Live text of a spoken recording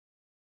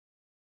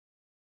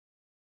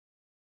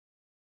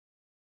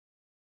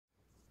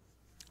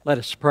Let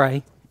us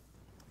pray.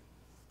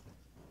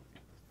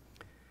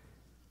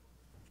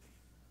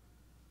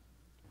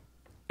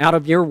 Out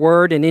of your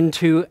word and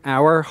into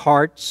our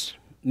hearts,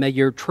 may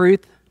your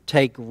truth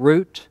take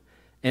root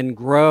and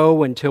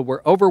grow until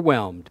we're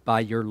overwhelmed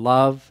by your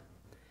love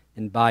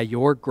and by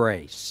your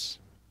grace.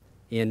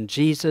 In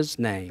Jesus'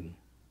 name,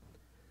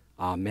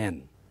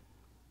 amen.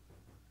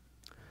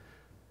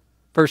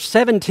 For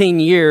 17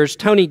 years,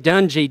 Tony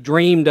Dungy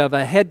dreamed of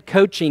a head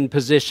coaching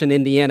position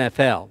in the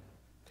NFL.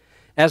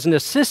 As an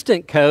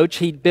assistant coach,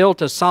 he'd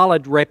built a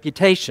solid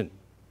reputation.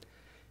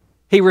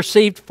 He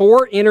received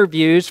 4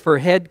 interviews for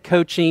head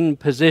coaching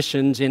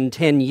positions in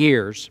 10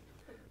 years,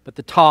 but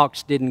the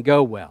talks didn't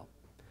go well.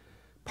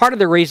 Part of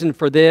the reason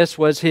for this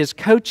was his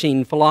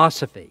coaching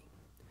philosophy.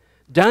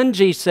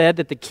 Dungy said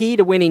that the key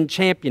to winning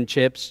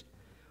championships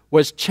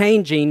was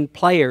changing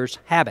players'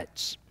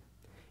 habits.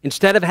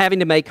 Instead of having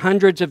to make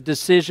hundreds of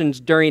decisions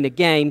during a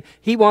game,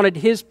 he wanted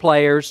his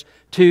players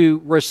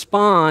to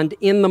respond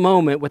in the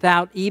moment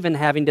without even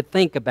having to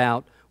think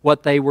about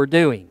what they were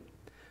doing.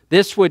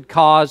 This would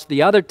cause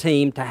the other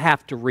team to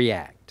have to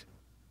react.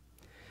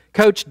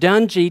 Coach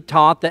Dungy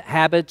taught that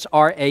habits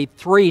are a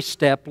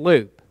 3-step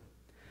loop.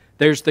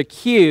 There's the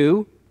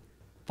cue,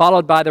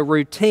 followed by the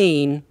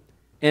routine,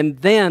 and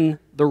then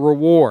the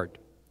reward.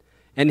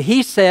 And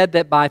he said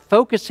that by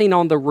focusing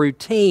on the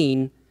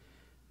routine,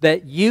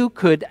 that you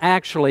could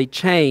actually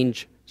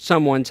change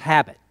someone's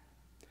habit.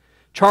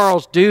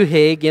 Charles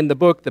Duhigg, in the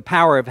book The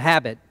Power of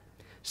Habit,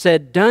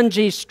 said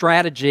Dungy's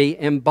strategy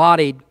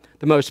embodied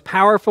the most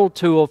powerful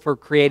tool for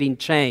creating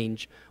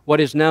change, what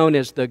is known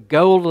as the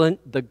golden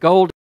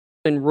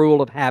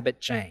rule of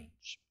habit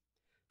change.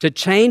 To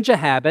change a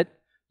habit,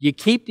 you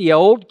keep the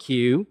old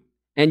cue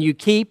and you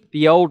keep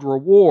the old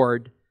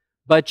reward,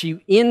 but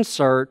you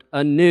insert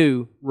a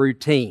new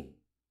routine.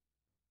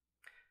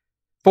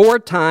 4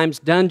 times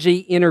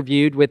Dungy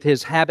interviewed with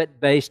his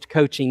habit-based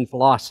coaching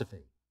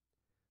philosophy.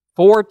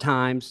 4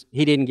 times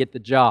he didn't get the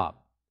job.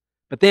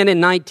 But then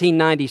in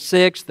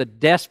 1996, the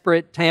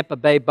desperate Tampa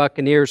Bay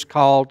Buccaneers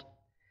called,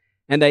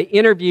 and they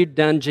interviewed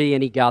Dungy,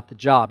 and he got the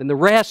job. And the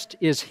rest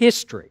is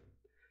history.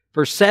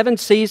 For 7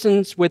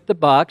 seasons with the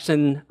Bucs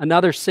and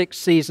another 6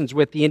 seasons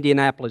with the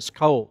Indianapolis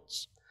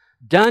Colts,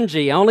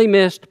 Dungy only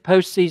missed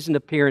postseason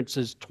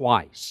appearances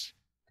twice.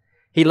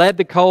 He led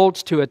the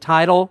Colts to a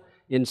title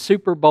in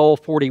Super Bowl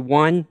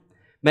 41,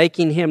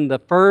 making him the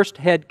first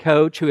head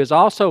coach who is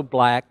also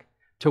black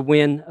to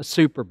win a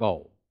Super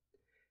Bowl.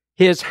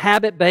 His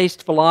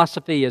habit-based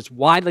philosophy is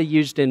widely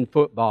used in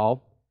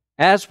football,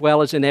 as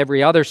well as in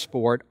every other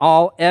sport,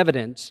 all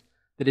evidence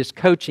that his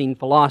coaching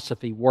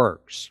philosophy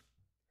works.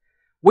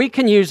 We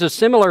can use a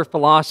similar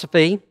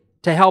philosophy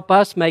to help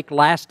us make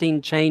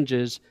lasting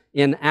changes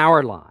in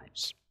our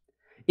lives.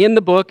 In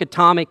the book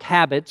Atomic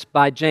Habits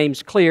by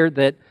James Clear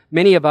that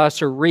many of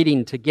us are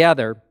reading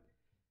together,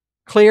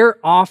 Clear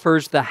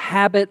offers the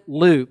habit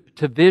loop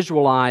to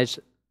visualize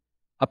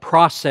a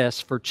process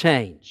for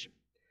change.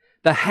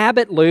 The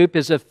habit loop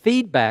is a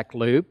feedback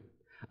loop.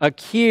 A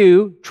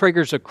cue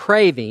triggers a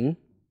craving,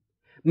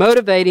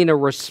 motivating a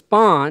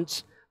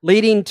response,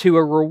 leading to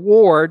a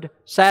reward,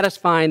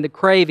 satisfying the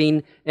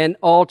craving, and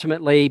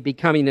ultimately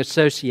becoming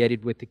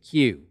associated with the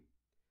cue.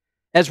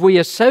 As we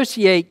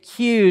associate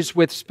cues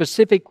with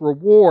specific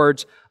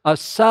rewards, a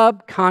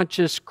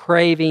subconscious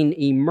craving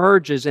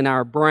emerges in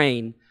our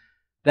brain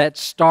that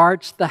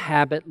starts the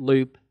habit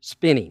loop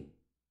spinning.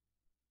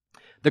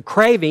 The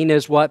craving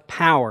is what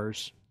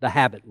powers the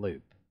habit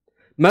loop.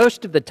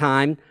 Most of the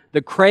time,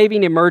 the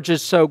craving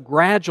emerges so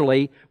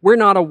gradually, we're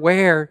not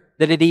aware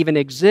that it even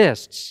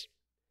exists.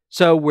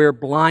 So we're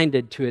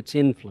blinded to its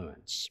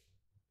influence.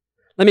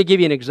 Let me give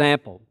you an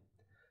example.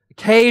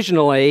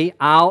 Occasionally,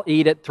 I'll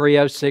eat at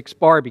 306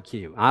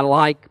 Barbecue. I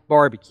like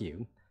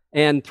barbecue,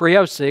 and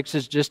 306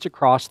 is just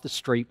across the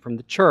street from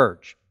the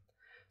church.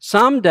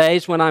 Some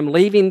days when I'm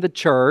leaving the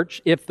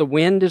church, if the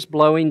wind is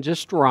blowing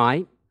just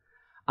right,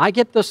 I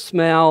get the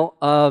smell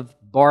of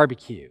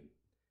barbecue.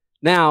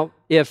 Now,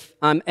 if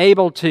I'm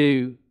able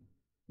to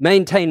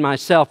maintain my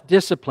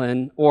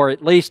self-discipline, or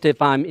at least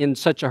if I'm in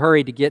such a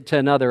hurry to get to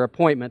another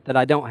appointment that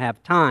I don't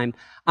have time,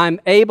 I'm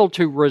able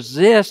to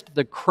resist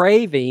the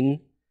craving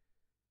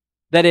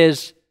that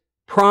is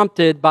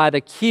prompted by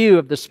the cue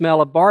of the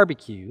smell of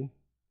barbecue,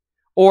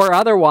 or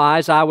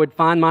otherwise I would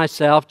find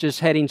myself just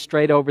heading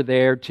straight over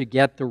there to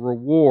get the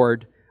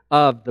reward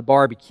of the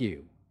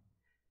barbecue.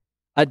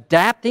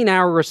 Adapting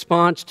our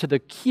response to the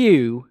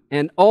cue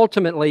and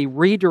ultimately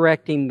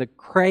redirecting the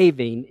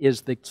craving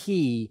is the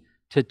key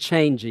to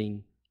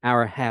changing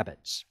our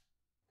habits.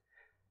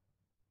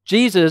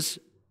 Jesus,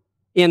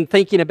 in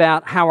thinking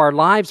about how our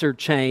lives are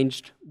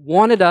changed,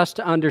 wanted us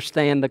to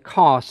understand the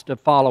cost of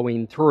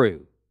following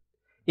through.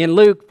 In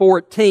Luke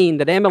 14,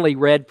 that Emily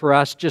read for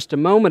us just a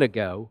moment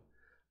ago,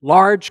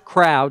 large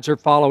crowds are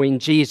following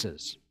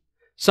Jesus.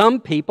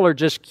 Some people are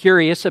just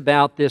curious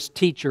about this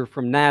teacher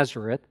from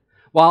Nazareth,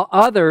 while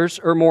others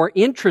are more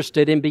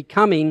interested in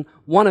becoming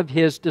one of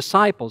his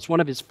disciples, one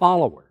of his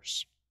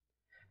followers.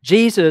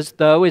 Jesus,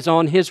 though, is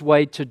on his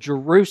way to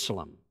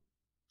Jerusalem.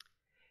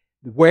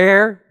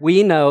 where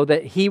we know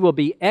that he will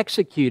be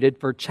executed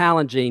for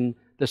challenging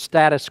the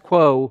status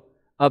quo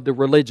of the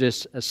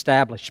religious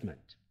establishment.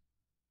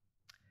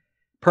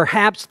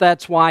 Perhaps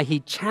that's why he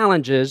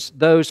challenges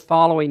those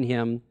following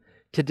him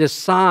to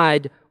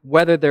decide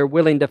whether they're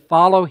willing to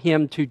follow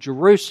him to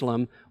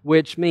Jerusalem,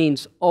 which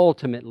means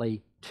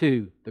ultimately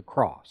to the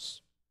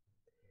cross.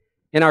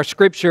 In our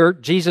scripture,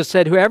 Jesus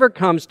said, "Whoever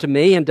comes to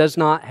me and does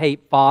not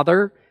hate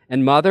father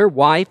and mother,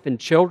 wife and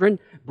children,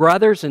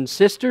 brothers and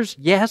sisters,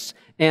 yes,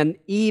 and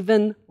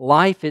even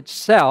life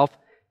itself,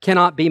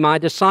 cannot be my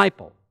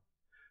disciple.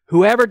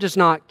 Whoever does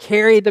not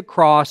carry the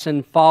cross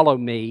and follow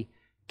me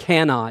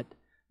cannot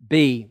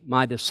be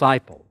my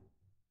disciple."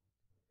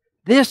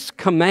 This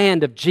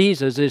command of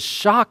Jesus is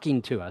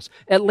shocking to us,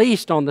 at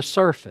least on the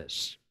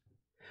surface.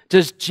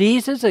 Does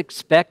Jesus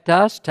expect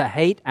us to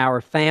hate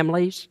our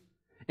families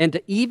and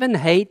to even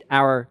hate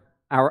our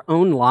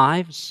own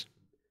lives?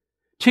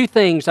 Two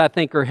things I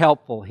think are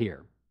helpful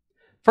here.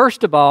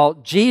 First of all,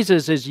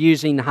 Jesus is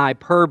using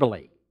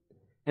hyperbole,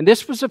 and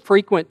this was a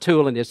frequent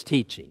tool in his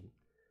teaching.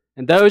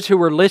 And those who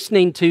were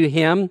listening to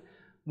him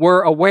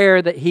were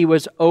aware that he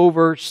was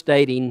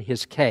overstating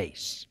his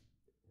case.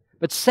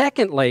 But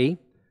secondly,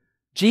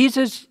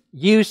 Jesus'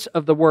 use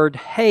of the word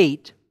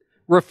hate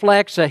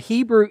reflects a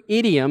Hebrew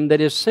idiom that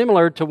is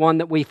similar to one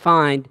that we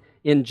find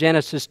in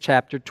Genesis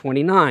chapter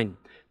 29.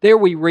 There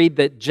we read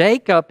that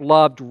Jacob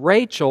loved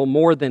Rachel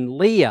more than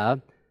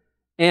Leah,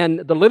 and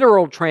the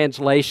literal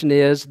translation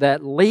is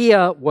that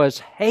Leah was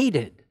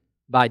hated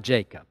by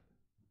Jacob.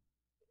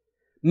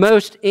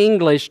 Most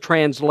English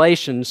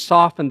translations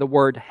soften the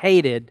word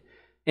hated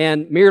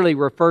and merely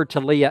refer to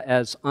Leah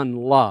as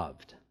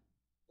unloved.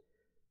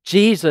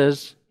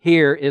 Jesus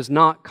here is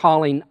not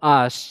calling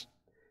us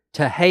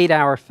to hate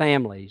our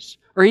families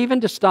or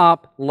even to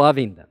stop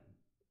loving them,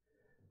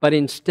 but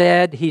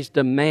instead he's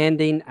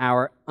demanding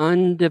our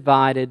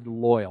undivided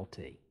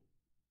loyalty.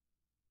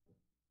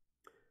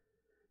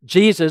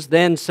 Jesus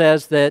then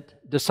says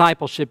that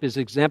discipleship is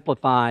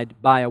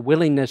exemplified by a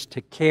willingness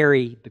to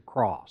carry the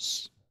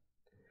cross.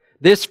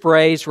 This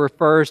phrase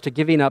refers to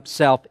giving up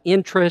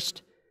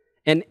self-interest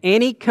and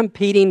any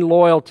competing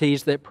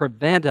loyalties that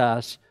prevent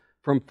us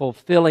from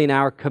fulfilling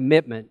our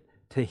commitment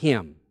to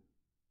Him.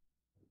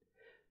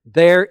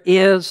 There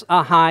is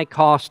a high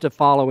cost of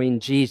following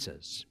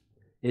Jesus.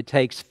 It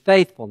takes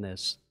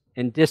faithfulness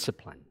and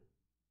discipline.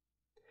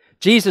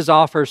 Jesus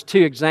offers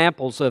two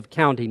examples of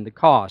counting the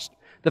cost.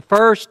 The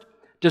first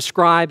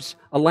describes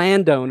a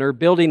landowner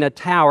building a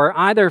tower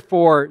either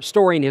for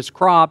storing his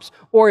crops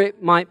or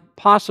it might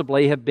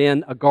possibly have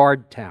been a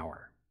guard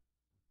tower.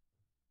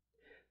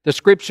 The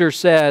Scripture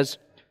says,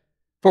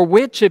 "For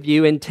which of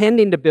you,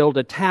 intending to build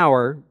a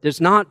tower,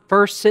 does not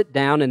first sit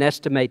down and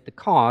estimate the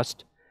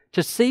cost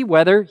to see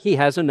whether he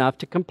has enough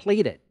to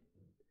complete it?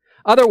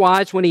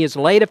 Otherwise, when he has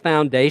laid a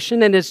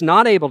foundation and is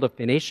not able to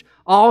finish,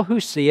 all who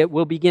see it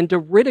will begin to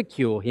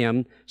ridicule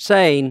him,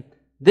 saying,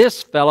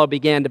 'This fellow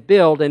began to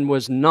build and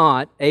was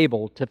not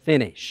able to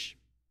finish.'"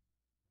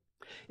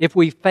 If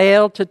we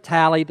fail to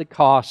tally the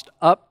cost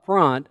up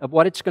front of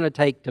what it's going to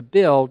take to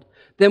build,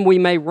 then we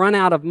may run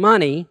out of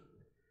money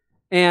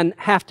and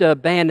have to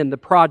abandon the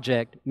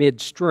project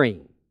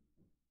midstream.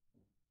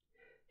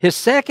 His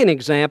second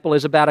example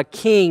is about a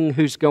king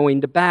who's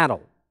going to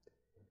battle.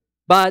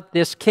 But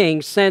this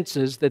king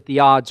senses that the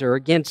odds are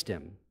against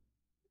him.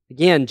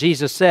 Again,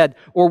 Jesus said,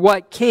 "Or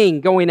what king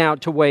going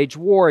out to wage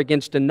war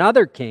against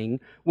another king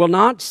will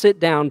not sit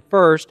down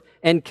first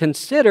and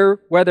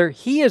consider whether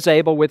he is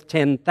able with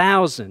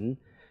 10,000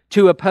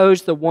 to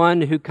oppose the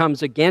one who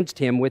comes against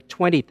him with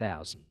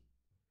 20,000?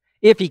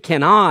 If he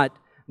cannot,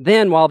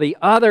 then while the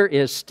other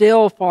is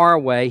still far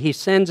away, he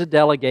sends a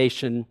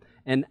delegation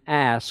and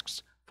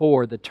asks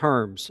for the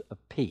terms of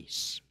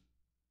peace."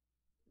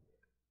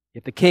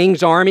 If the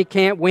king's army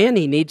can't win,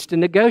 he needs to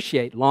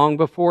negotiate long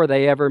before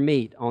they ever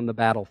meet on the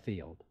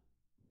battlefield.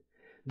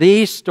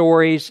 These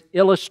stories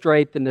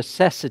illustrate the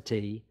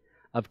necessity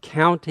of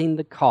counting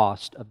the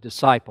cost of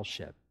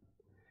discipleship.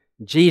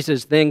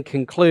 Jesus then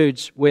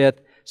concludes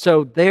with,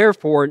 "So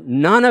therefore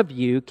none of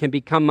you can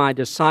become my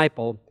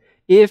disciple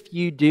if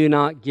you do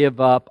not give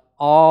up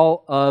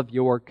all of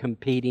your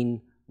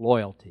competing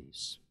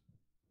loyalties."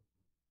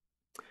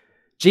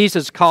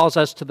 Jesus calls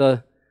us to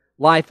the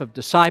life of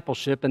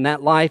discipleship, and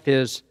that life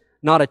is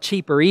not a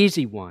cheap or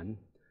easy one,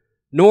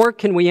 nor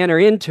can we enter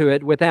into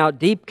it without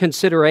deep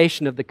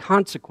consideration of the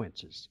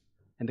consequences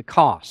and the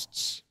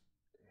costs.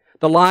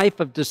 The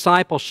life of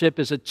discipleship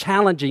is a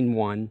challenging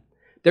one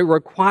that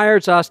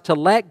requires us to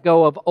let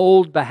go of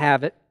old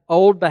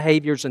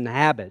behaviors and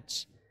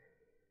habits,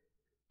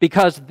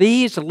 because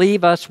these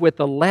leave us with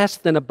a less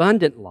than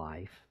abundant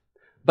life,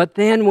 but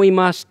then we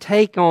must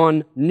take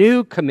on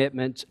new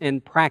commitments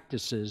and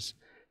practices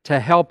to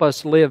help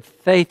us live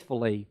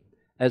faithfully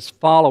as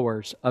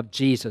followers of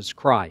Jesus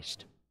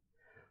Christ.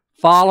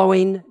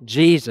 Following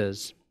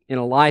Jesus in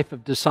a life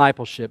of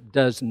discipleship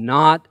does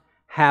not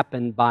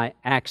happen by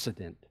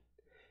accident.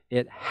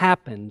 It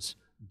happens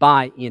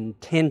by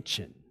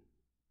intention.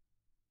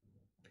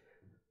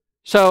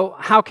 So,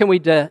 how can we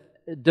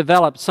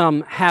develop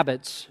some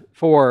habits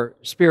for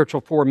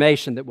spiritual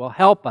formation that will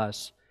help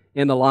us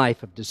in the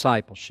life of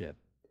discipleship.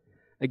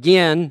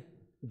 Again,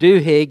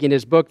 Duhigg, in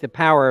his book, The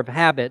Power of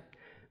Habit,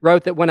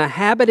 wrote that when a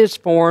habit is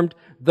formed,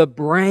 the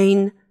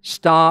brain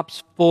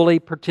stops fully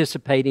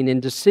participating in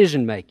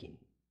decision-making.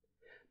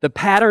 The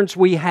patterns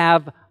we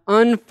have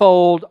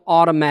unfold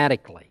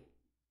automatically.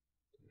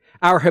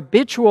 Our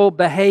habitual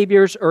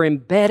behaviors are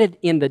embedded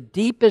in the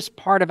deepest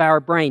part of our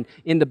brain,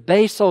 in the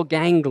basal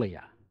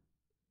ganglia.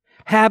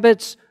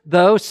 Habits,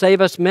 though,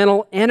 save us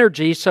mental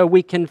energy so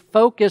we can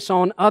focus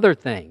on other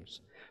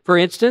things. For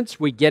instance,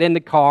 we get in the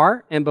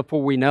car, and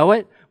before we know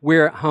it,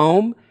 we're at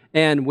home,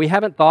 and we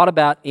haven't thought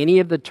about any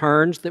of the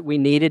turns that we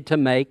needed to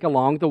make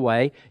along the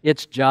way.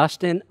 It's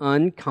just an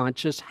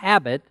unconscious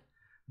habit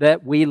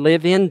that we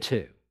live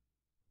into.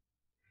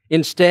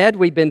 Instead,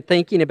 we've been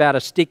thinking about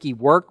a sticky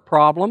work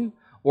problem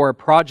or a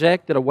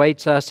project that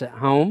awaits us at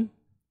home.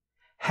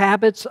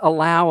 Habits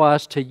allow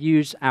us to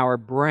use our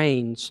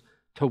brains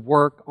to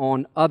work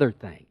on other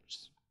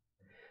things.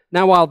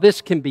 Now, while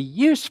this can be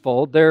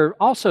useful, there are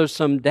also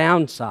some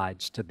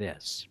downsides to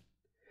this.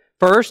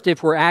 First,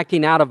 if we're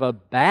acting out of a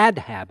bad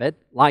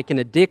habit, like an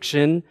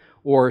addiction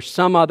or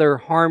some other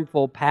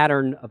harmful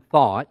pattern of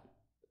thought,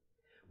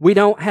 we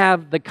don't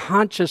have the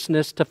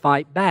consciousness to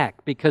fight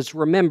back because,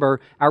 remember,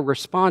 our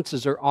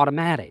responses are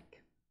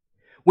automatic.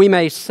 We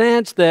may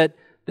sense that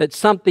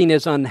something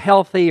is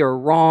unhealthy or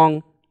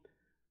wrong,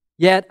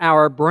 yet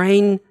our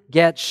brain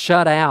gets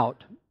shut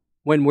out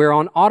when we're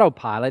on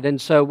autopilot,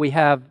 and so we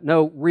have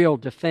no real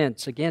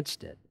defense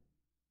against it.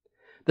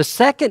 The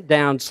second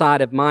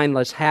downside of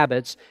mindless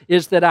habits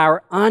is that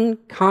our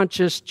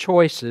unconscious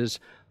choices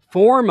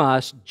form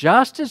us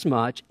just as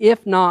much,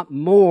 if not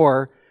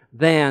more,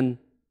 than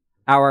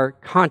our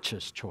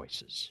conscious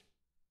choices.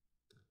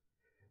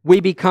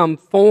 We become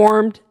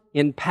formed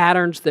in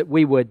patterns that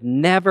we would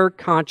never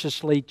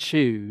consciously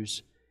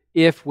choose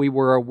if we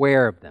were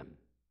aware of them.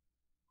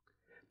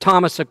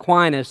 Thomas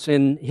Aquinas,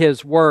 in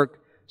his work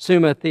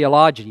Summa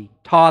Theologiae,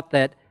 taught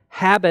that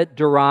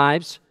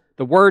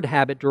the word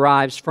habit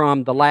derives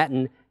from the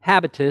Latin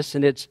habitus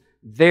and its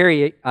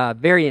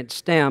variant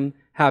stem,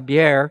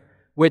 habere,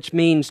 which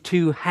means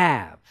to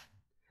have.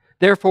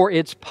 Therefore,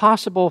 it's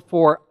possible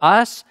for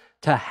us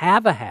to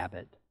have a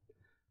habit,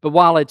 but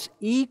while it's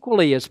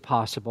equally as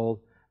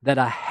possible that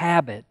a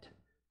habit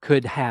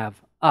could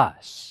have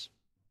us.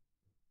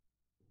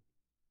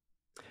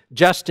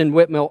 Justin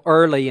Whitmell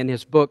Earley, in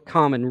his book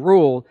Common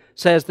Rule,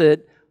 says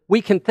that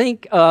we can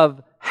think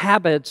of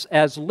habits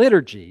as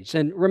liturgies.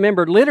 And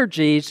remember,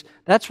 liturgies,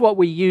 that's what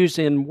we use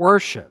in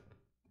worship.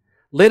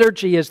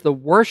 Liturgy is the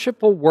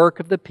worshipful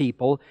work of the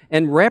people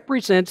and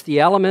represents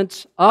the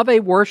elements of a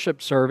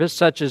worship service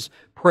such as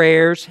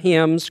prayers,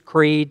 hymns,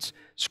 creeds,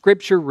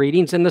 scripture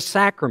readings, and the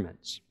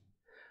sacraments.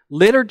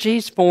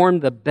 Liturgies form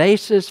the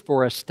basis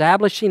for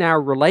establishing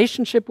our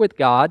relationship with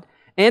God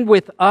and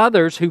with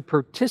others who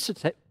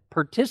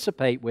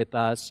participate with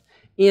us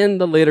in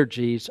the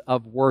liturgies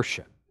of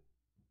worship.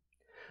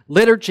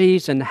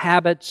 Liturgies and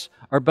habits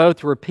are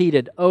both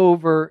repeated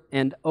over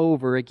and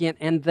over again,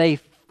 and they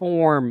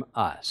form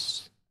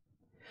us.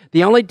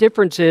 The only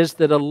difference is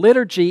that a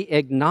liturgy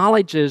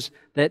acknowledges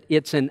that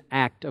it's an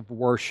act of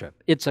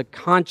worship. It's a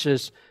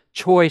conscious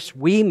choice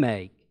we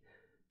make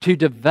to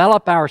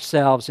develop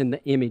ourselves in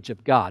the image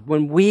of God.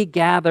 When we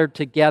gather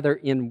together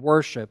in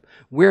worship,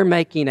 we're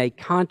making a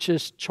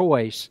conscious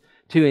choice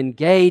to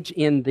engage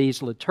in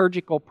these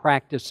liturgical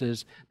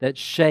practices that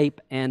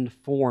shape and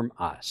form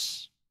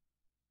us.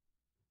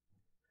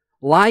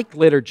 Like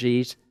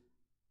liturgies,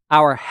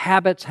 our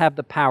habits have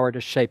the power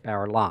to shape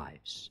our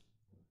lives.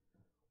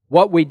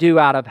 What we do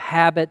out of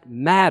habit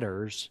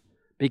matters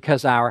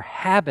because our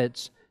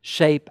habits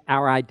shape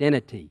our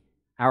identity.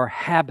 Our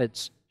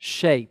habits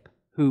shape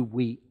who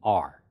we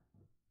are.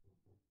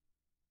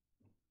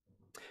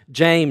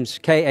 James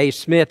K.A.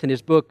 Smith, in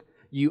his book,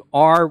 You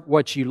Are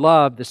What You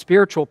Love, The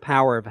Spiritual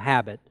Power of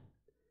Habit,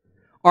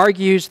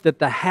 argues that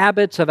the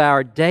habits of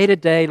our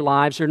day-to-day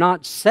lives are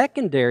not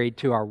secondary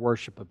to our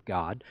worship of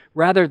God.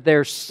 Rather,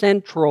 they're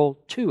central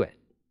to it.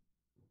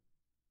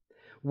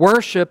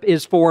 Worship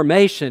is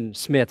formation,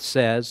 Smith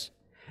says,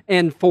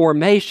 and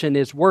formation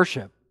is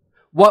worship.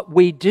 What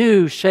we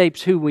do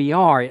shapes who we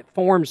are. It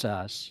forms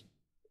us.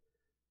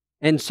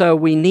 And so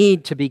we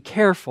need to be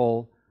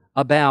careful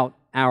about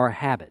our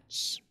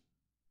habits.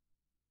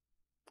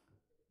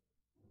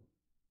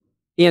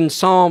 In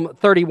Psalm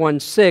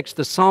 31:6,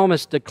 the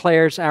psalmist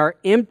declares our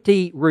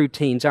empty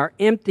routines, our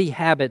empty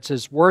habits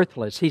as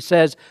worthless. He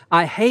says,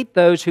 I hate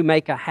those who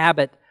make a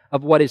habit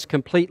of what is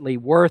completely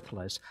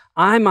worthless.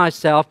 I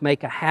myself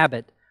make a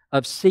habit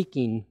of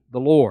seeking the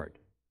Lord.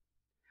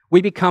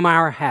 We become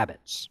our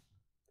habits.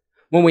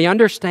 When we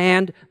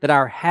understand that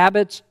our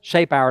habits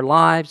shape our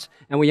lives,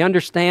 and we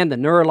understand the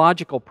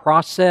neurological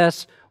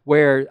process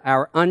where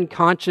our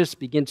unconscious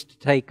begins to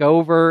take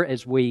over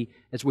as we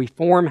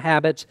form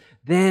habits,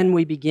 then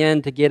we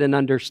begin to get an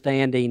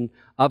understanding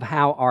of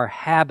how our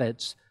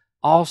habits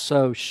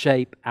also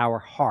shape our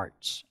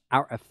hearts,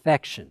 our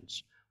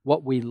affections,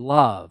 what we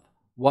love,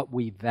 what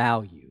we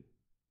value.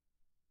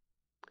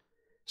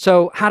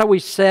 So how do we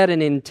set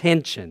an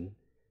intention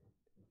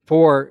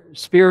for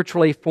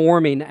spiritually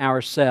forming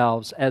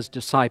ourselves as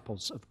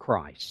disciples of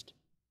Christ?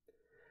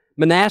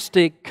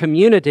 Monastic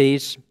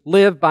communities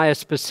live by a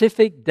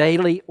specific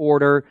daily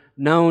order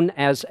known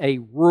as a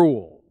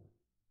rule.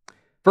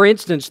 For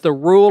instance, the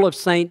Rule of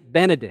Saint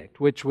Benedict,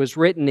 which was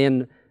written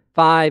in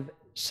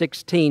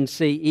 516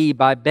 CE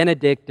by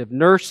Benedict of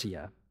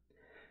Nursia,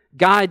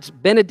 guides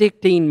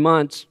Benedictine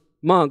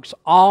monks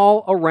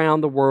all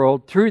around the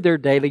world through their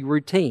daily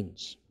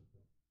routines.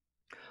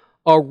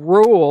 A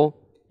rule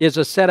is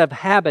a set of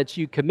habits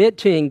you commit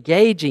to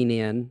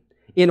engaging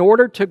in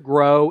order to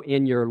grow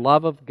in your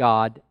love of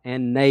God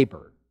and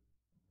neighbor.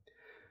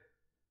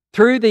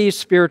 Through these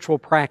spiritual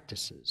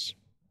practices,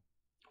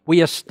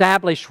 we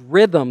establish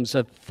rhythms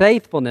of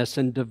faithfulness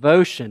and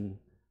devotion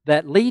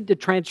that lead to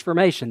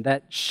transformation,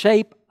 that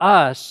shape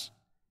us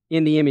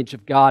in the image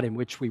of God in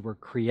which we were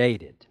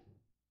created.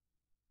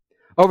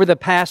 Over the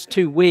past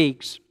 2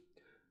 weeks,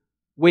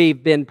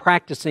 we've been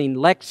practicing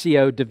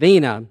Lectio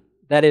Divina,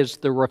 that is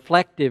the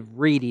reflective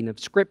reading of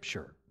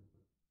Scripture.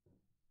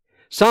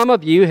 Some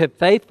of you have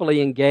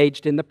faithfully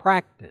engaged in the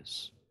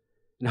practice,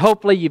 and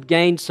hopefully you've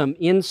gained some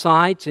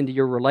insights into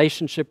your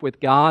relationship with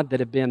God that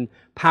have been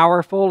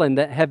powerful and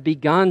that have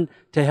begun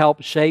to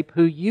help shape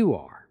who you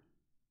are.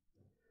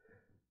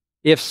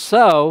 If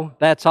so,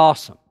 that's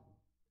awesome.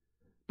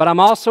 But I'm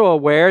also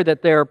aware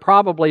that there are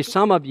probably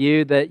some of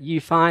you that you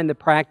find the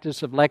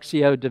practice of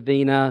Lectio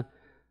Divina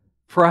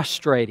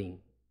frustrating.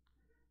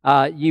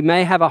 You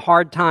may have a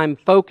hard time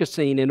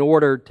focusing in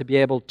order to be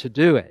able to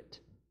do it.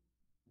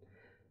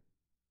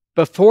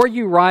 Before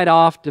you write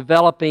off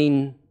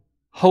developing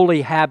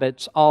holy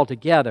habits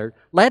altogether,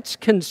 let's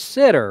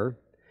consider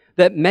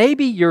that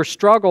maybe your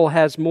struggle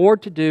has more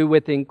to do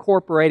with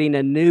incorporating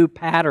a new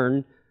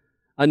pattern,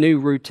 a new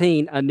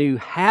routine, a new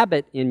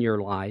habit in your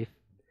life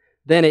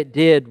than it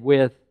did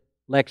with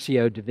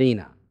Lectio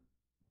Divina.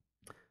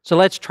 So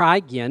let's try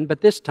again,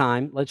 but this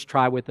time let's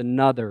try with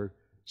another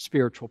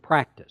spiritual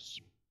practice.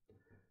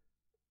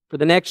 For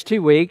the next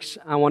 2 weeks,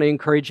 I want to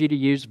encourage you to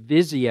use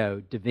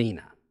Visio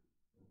Divina.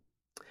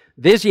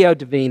 Visio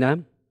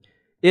Divina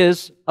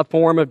is a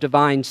form of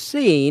divine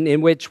seeing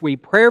in which we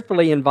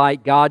prayerfully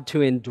invite God to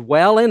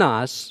indwell in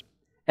us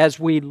as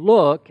we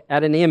look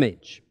at an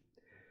image.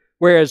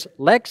 Whereas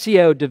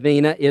Lectio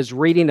Divina is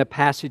reading a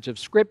passage of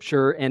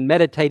Scripture and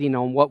meditating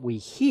on what we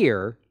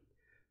hear,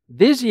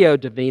 Visio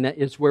Divina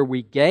is where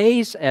we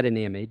gaze at an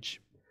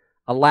image,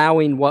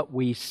 allowing what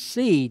we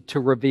see to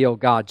reveal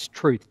God's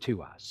truth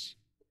to us.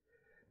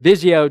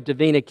 Visio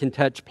Divina can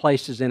touch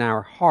places in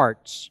our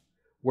hearts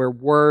where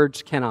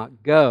words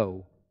cannot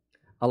go,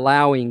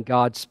 allowing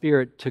God's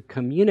Spirit to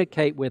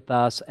communicate with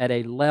us at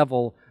a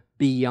level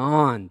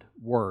beyond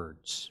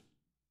words.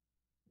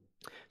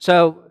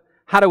 So,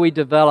 how do we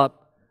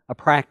develop a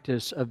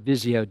practice of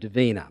Visio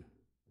Divina?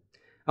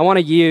 I want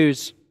to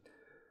use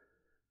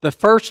the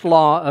first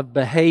law of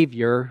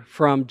behavior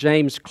from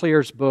James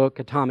Clear's book,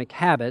 Atomic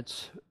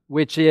Habits,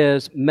 which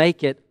is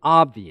make it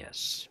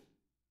obvious.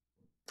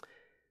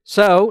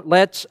 So,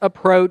 let's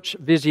approach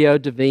Visio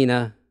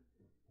Divina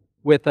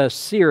with a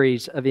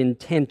series of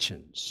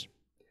intentions.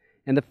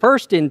 And the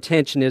first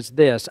intention is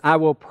this: I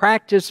will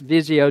practice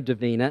Visio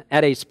Divina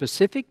at a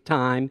specific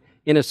time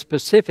in a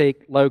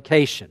specific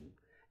location.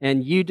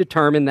 And you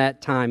determine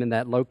that time and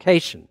that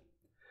location.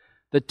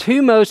 The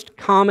two most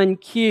common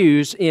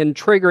cues in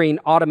triggering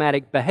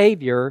automatic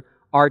behavior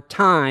are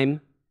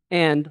time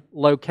and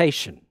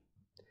location.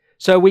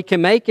 So we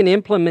can make an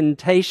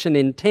implementation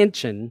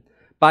intention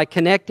by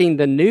connecting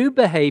the new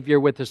behavior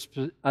with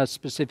a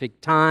specific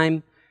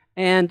time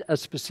and a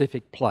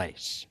specific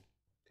place.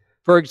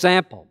 For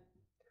example,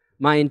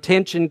 my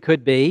intention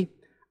could be,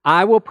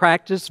 I will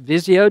practice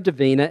Visio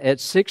Divina at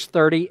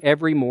 6:30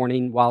 every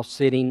morning while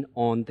sitting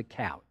on the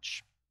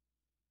couch.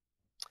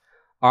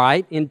 All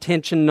right,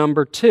 intention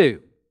number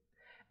 2.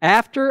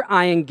 After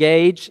I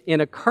engage in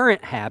a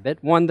current habit,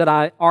 one that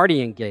I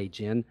already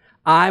engage in,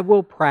 I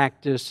will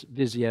practice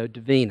Visio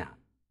Divina.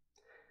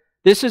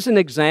 This is an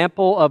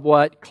example of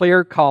what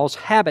Clear calls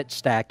habit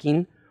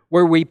stacking,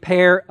 where we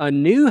pair a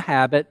new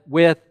habit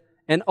with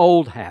an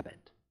old habit.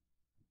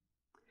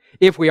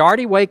 If we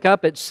already wake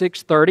up at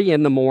 6:30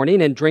 in the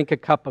morning and drink a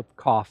cup of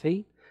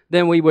coffee,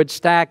 then we would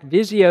stack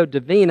Visio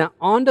Divina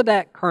onto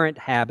that current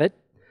habit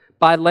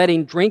by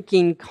letting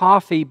drinking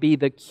coffee be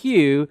the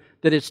cue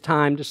that it's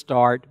time to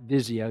start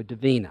Visio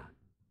Divina.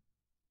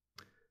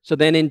 So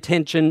then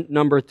intention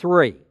number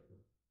 3.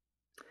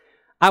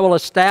 I will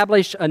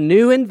establish a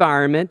new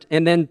environment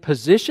and then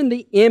position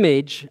the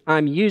image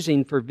I'm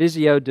using for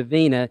Visio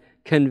Divina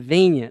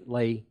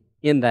conveniently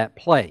in that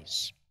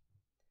place.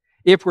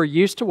 If we're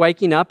used to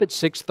waking up at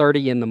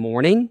 6:30 in the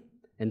morning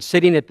and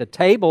sitting at the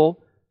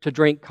table to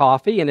drink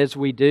coffee, and as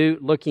we do,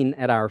 looking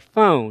at our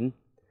phone,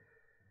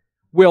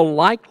 we'll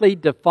likely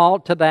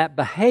default to that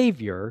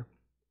behavior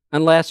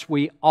unless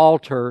we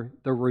alter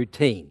the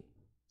routine.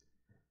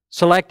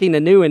 Selecting a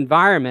new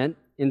environment,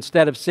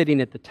 instead of sitting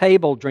at the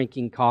table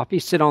drinking coffee,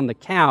 sit on the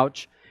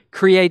couch,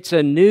 creates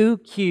a new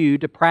cue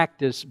to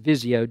practice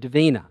Visio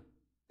Divina.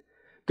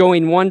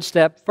 Going one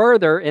step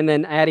further and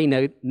then adding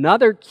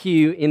another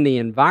cue in the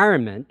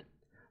environment,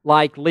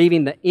 like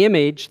leaving the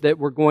image that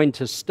we're going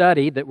to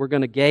study, that we're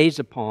going to gaze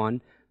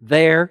upon,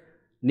 there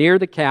near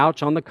the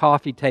couch on the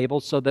coffee table,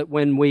 so that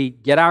when we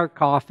get our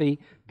coffee,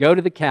 go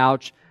to the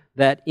couch,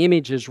 that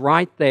image is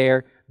right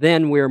there,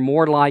 then we're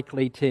more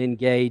likely to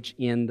engage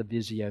in the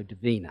Visio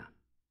Divina.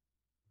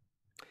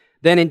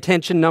 Then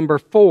intention number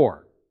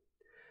 4,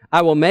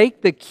 I will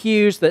make the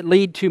cues that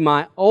lead to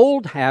my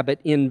old habit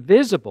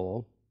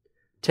invisible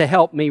to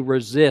help me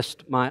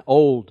resist my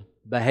old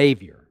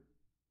behavior.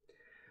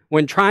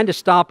 When trying to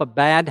stop a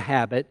bad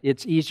habit,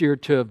 it's easier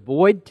to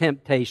avoid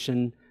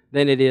temptation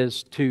than it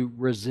is to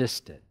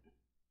resist it.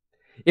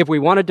 If we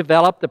want to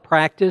develop the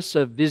practice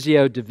of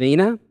Visio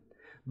Divina,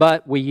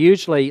 but we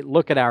usually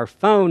look at our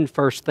phone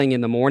first thing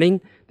in the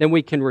morning, then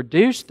we can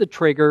reduce the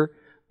trigger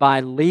by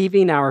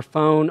leaving our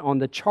phone on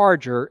the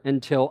charger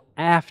until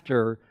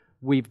after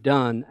we've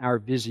done our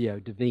Visio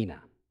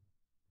Divina.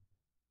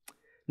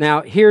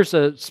 Now, here's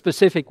a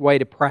specific way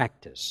to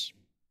practice.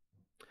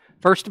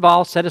 First of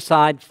all, set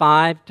aside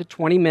 5 to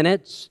 20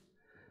 minutes.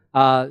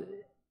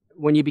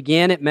 When you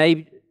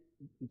begin,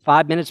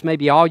 5 minutes may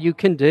be all you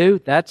can do.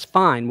 That's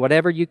fine.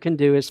 Whatever you can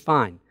do is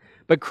fine.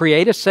 But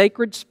create a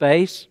sacred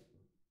space.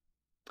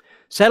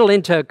 Settle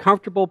into a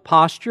comfortable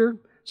posture.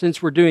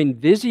 Since we're doing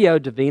Visio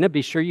Divina,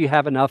 be sure you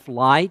have enough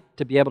light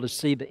to be able to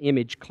see the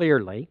image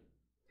clearly.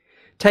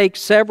 Take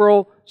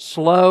several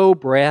slow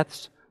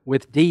breaths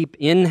with deep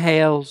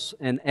inhales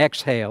and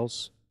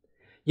exhales.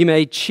 You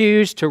may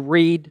choose to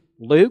read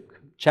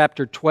Luke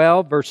chapter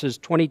 12, verses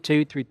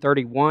 22 through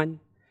 31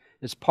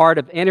 as part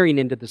of entering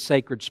into the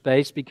sacred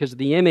space, because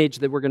the image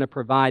that we're going to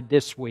provide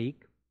this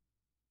week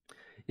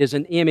is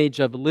an image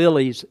of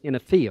lilies in a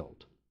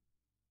field.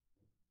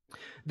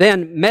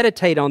 Then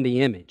meditate on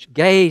the image,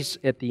 gaze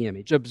at the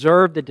image,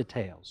 observe the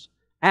details,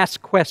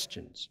 ask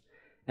questions,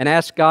 and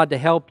ask God to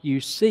help you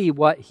see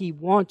what He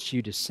wants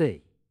you to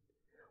see.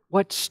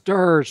 What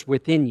stirs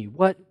within you?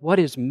 What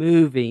is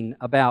moving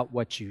about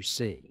what you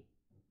see?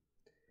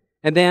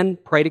 And then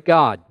pray to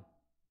God.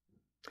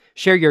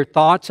 Share your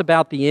thoughts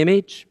about the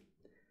image,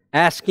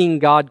 asking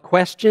God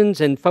questions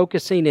and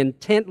focusing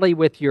intently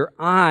with your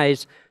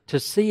eyes to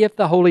see if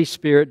the Holy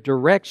Spirit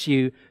directs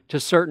you to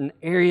certain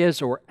areas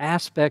or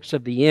aspects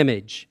of the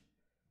image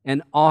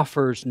and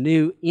offers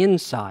new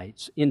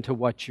insights into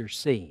what you're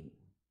seeing.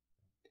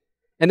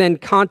 And then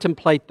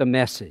contemplate the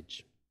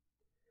message.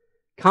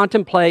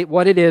 Contemplate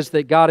what it is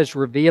that God is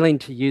revealing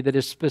to you that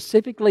is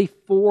specifically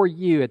for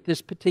you at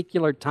this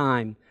particular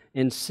time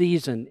and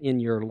season in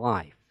your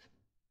life.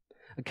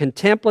 A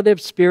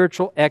contemplative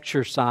spiritual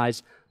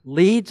exercise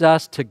leads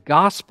us to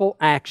gospel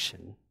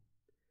action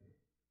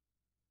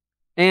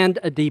and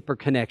a deeper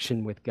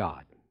connection with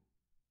God.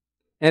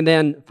 And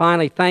then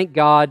finally, thank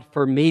God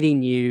for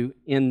meeting you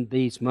in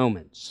these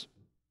moments.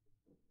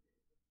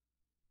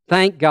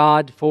 Thank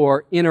God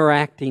for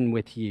interacting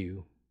with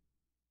you.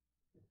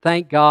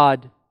 Thank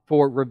God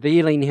for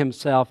revealing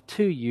Himself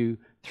to you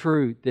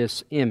through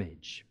this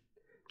image.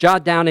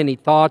 Jot down any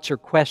thoughts or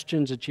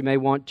questions that you may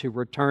want to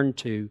return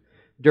to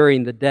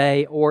during the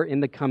day or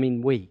in the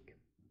coming week.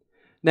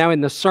 Now,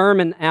 in the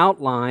sermon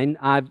outline,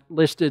 I've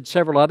listed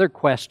several other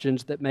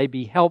questions that may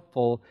be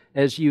helpful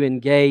as you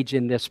engage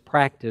in this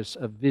practice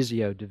of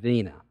Visio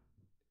Divina.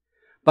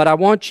 But I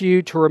want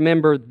you to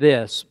remember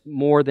this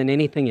more than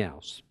anything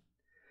else.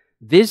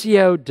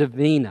 Visio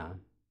Divina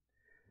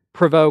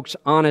provokes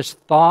honest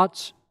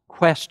thoughts,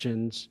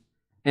 questions,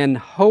 and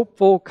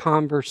hopeful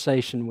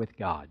conversation with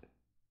God.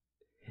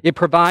 It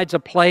provides a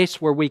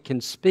place where we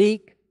can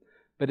speak,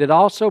 but it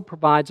also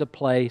provides a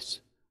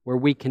place where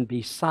we can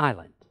be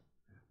silent,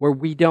 where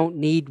we don't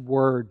need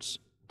words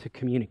to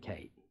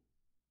communicate.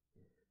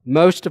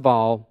 Most of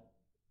all,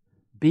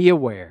 be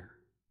aware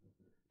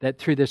that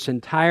through this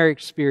entire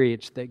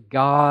experience that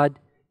God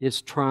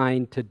is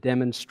trying to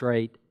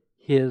demonstrate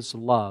His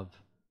love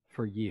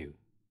for you.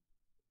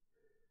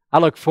 I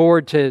look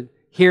forward to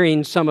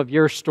hearing some of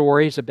your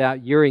stories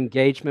about your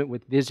engagement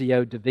with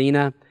Visio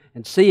Divina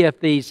and see if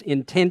these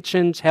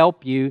intentions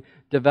help you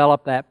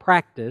develop that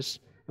practice.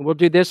 And we'll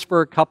do this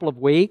for a couple of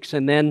weeks,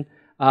 and then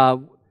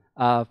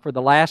for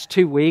the last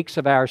 2 weeks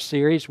of our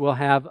series, we'll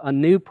have a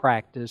new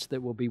practice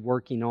that we'll be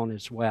working on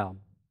as well.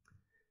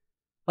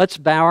 Let's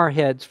bow our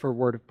heads for a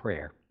word of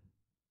prayer.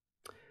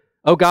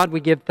 Oh God, we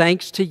give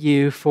thanks to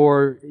You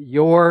for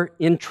Your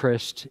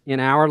interest in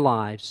our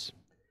lives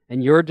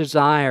and Your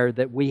desire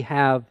that we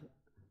have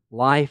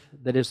life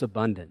that is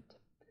abundant.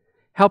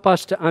 Help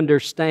us to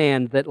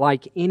understand that,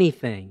 like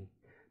anything,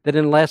 that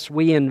unless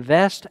we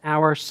invest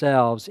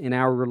ourselves in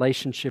our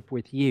relationship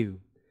with You,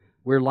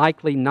 we're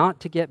likely not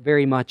to get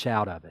very much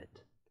out of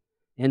it.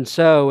 And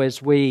so,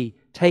 as we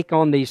take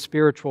on these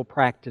spiritual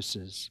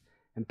practices,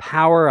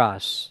 empower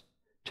us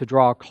to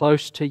draw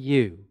close to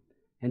You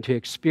and to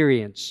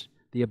experience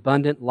the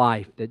abundant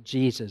life that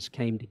Jesus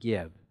came to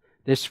give.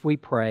 This we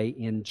pray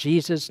in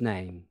Jesus'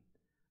 name.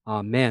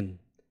 Amen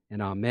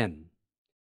and amen.